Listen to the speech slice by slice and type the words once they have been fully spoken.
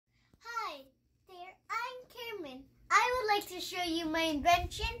like to show you my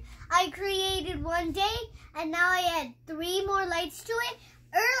invention I created one day, and now I add 3 more lights to it.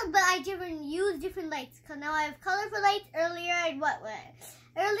 But I didn't use different lights, because now I have colorful lights. Earlier I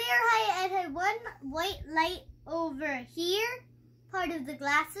had one white light over here, part of the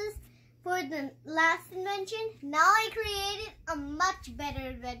glasses, for the last invention. Now I created a much better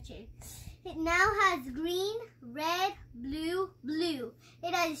invention. It now has green, red, blue, blue.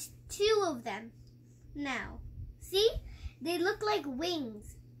 It has 2 of them now. See? They look like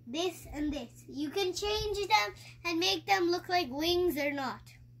wings. This and this. You can change them and make them look like wings or not.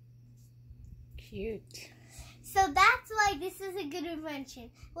 Cute. So that's why this is a good invention.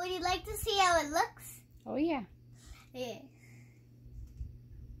 Would you like to see how it looks? Oh yeah. Yeah.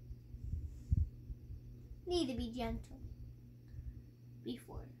 Need to be gentle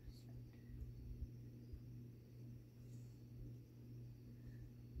before.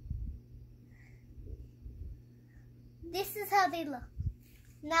 This is how they look.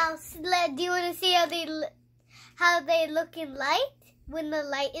 Now, do you want to see how they look in light when the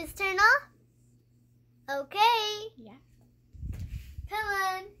light is turned off? Okay. Yeah. Come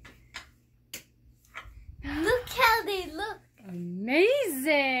on. Look how they look.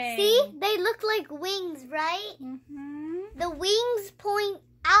 Amazing. See, they look like wings, right? Mm-hmm. The wings point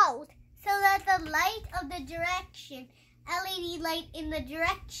out so that the light of the direction, LED light in the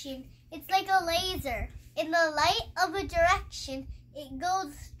direction, it's like a laser. In the light of a direction, it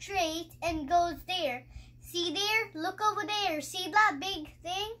goes straight and goes there. See there? Look over there. See that big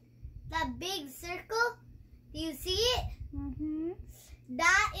thing? That big circle? Do you see it? Mm-hmm.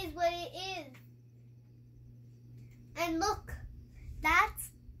 That is what it is. And look,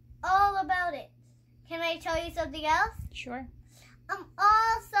 that's all about it. Can I tell you something else? Sure.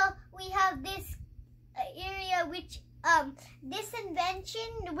 Also, we have this area which, this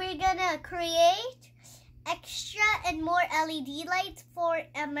invention, we're gonna create extra and more LED lights for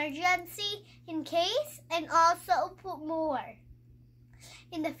emergency in case, and also put more.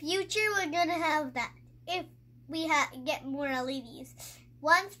 In the future, we're gonna have that if we get more LEDs.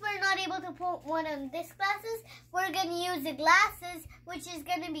 Once we're not able to put one on this glasses, we're gonna use the glasses, which is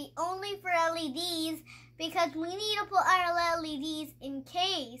gonna be only for LEDs, because we need to put our LEDs in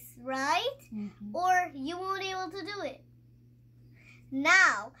case, right? Mm-hmm. Or you won't be able to do it.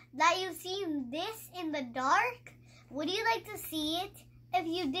 Now that you've seen this in the dark, would you like to see it if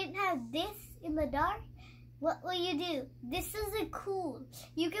you didn't have this in the dark? What will you do? This is a cool.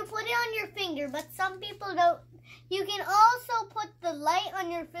 You can put it on your finger, but some people don't. You can also put the light on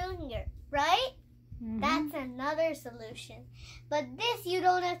your finger, right? Mm-hmm. That's another solution. But this, you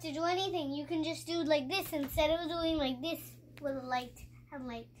don't have to do anything. You can just do like this instead of doing like this with a light and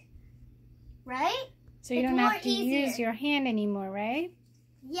light, right? So you don't have to use your hand anymore, right?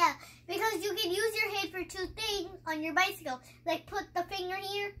 Yeah, because you can use your hand for 2 things on your bicycle. Like put the finger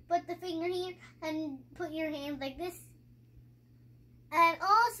here, and put your hand like this. And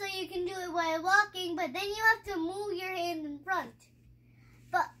also you can do it while walking, but then you have to move your hand in front.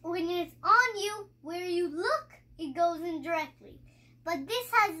 But when it's on you, where you look, it goes in directly. But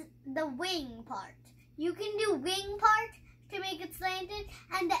this has the wing part. You can do wing part to make it slanted,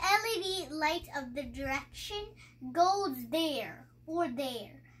 and the LED light of the direction goes there or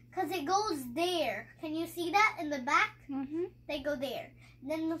there, because it goes there. Can you see that in the back? Mm-hmm. They go there.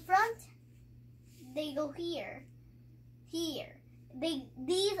 Then the front, they go here, here.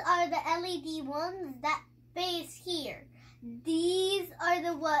 These are the LED ones that face here. These are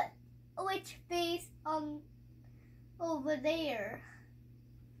the which face over there.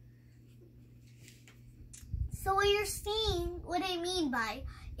 So what you're seeing, what I mean by,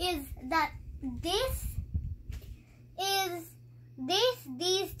 is that these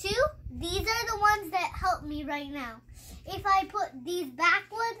 2, these are the ones that help me right now. If I put these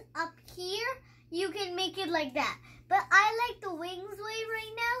back ones up here, you can make it like that. But I like the wings way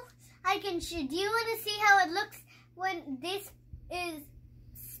right now. Do you want to see how it looks when this is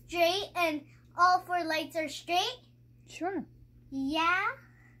straight and all 4 lights are straight? Sure. Yeah?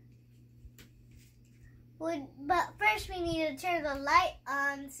 But first we need to turn the light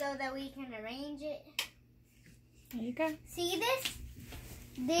on so that we can arrange it. There you go. See this?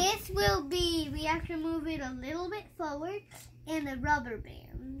 This will be, we have to move it a little bit forward, and the rubber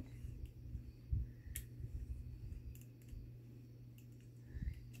band.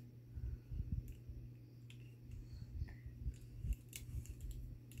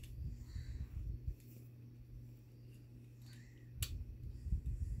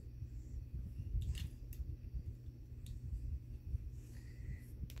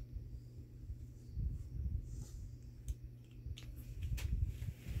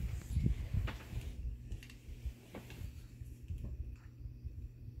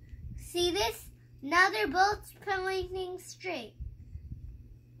 See this? Now they're both pointing straight.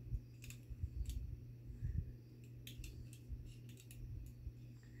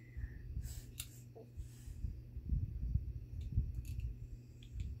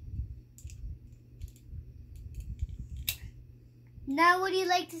 Now would you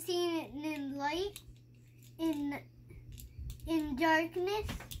like to see it in light? In darkness?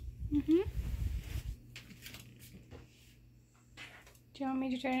 Mm-hmm. Do you want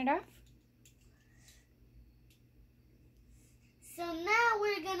me to turn it off? So now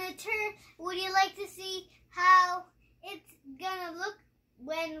we're gonna turn. Would you like to see how it's gonna look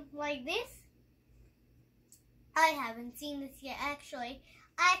when like this? I haven't seen this yet actually.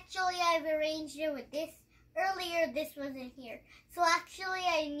 I've arranged it with this. Earlier this wasn't here. So actually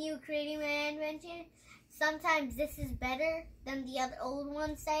I knew creating my invention. Sometimes this is better than the other old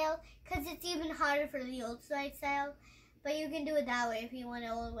one style because it's even harder for the old style. But you can do it that way if you want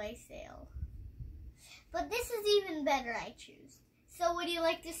an old way style. But this is even better, I choose. So would you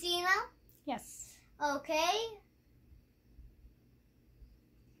like to see now? Yes. Okay.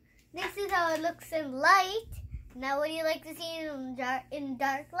 This is how it looks in light. Now would you like to see it in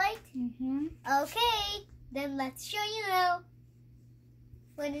dark light? Mm-hmm. Okay. Then let's show you now.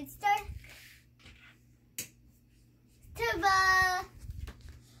 When it's dark. Ta-da!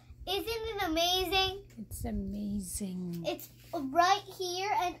 Isn't it amazing? It's amazing. It's right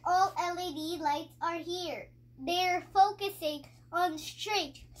here and all LED lights are here. They're focusing on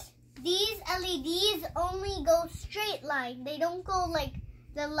straight. These LEDs only go straight line. They don't go like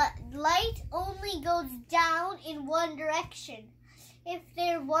the light only goes down in one direction. If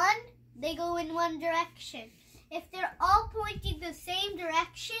they're one, they go in one direction. If they're all pointing the same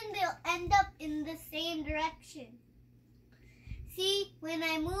direction, they'll end up in the same direction. See, when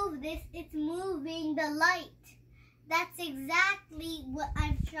I move this, it's moving the light. That's exactly what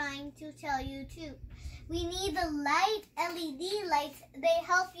I'm trying to tell you too. We need the light, LED lights. They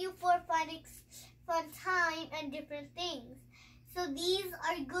help you for fun time and different things. So these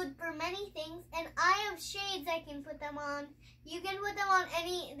are good for many things, and I have shades I can put them on. You can put them on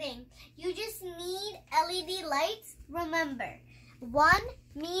anything. You just need LED lights. Remember, one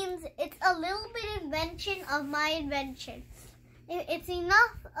means it's a little bit invention of my invention. If it's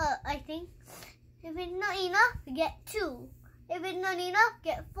enough, I think. If it's not enough, get 2. If it's not enough,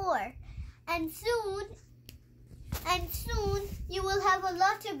 get 4. And soon you will have a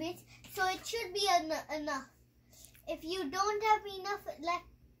lot of it, so it should be enough. If you don't have enough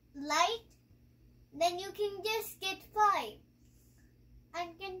light, then you can just get 5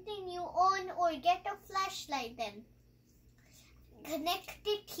 and continue on, or get a flashlight then. Connect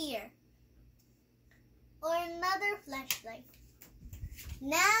it here, or another flashlight.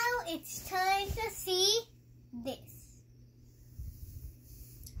 Now it's time to see this.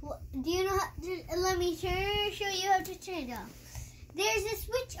 Do you know how to, let me show you how to turn it on. There's a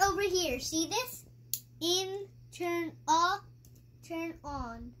switch over here. See this? In, turn off, turn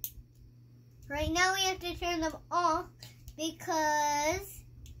on. Right now we have to turn them off because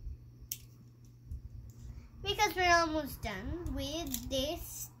we're almost done with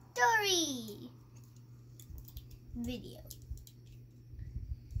this story video.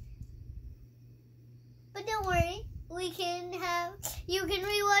 But don't worry, you can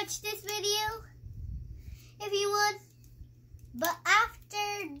rewatch this video if you want. But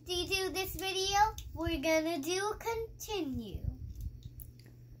after we do this video, we're gonna do continue.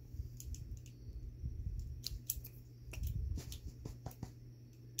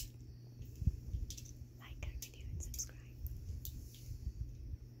 Like our video and subscribe.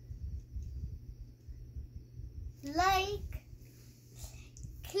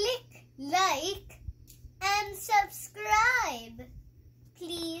 Click like and subscribe.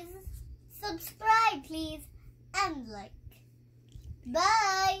 Please subscribe, please, and like.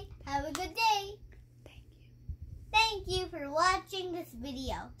 Bye. Have a good day. Thank you. Thank you for watching this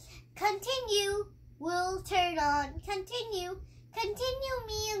video. Continue will turn on. Continue. Continue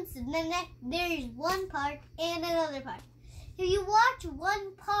means there's one part and another part. If you watch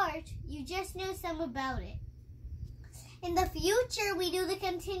one part, you just know some about it. In the future, we do the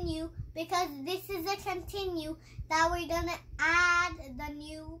continue because this is a continue that we're going to add the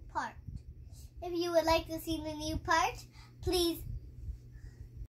new part. If you would like to see the new part, please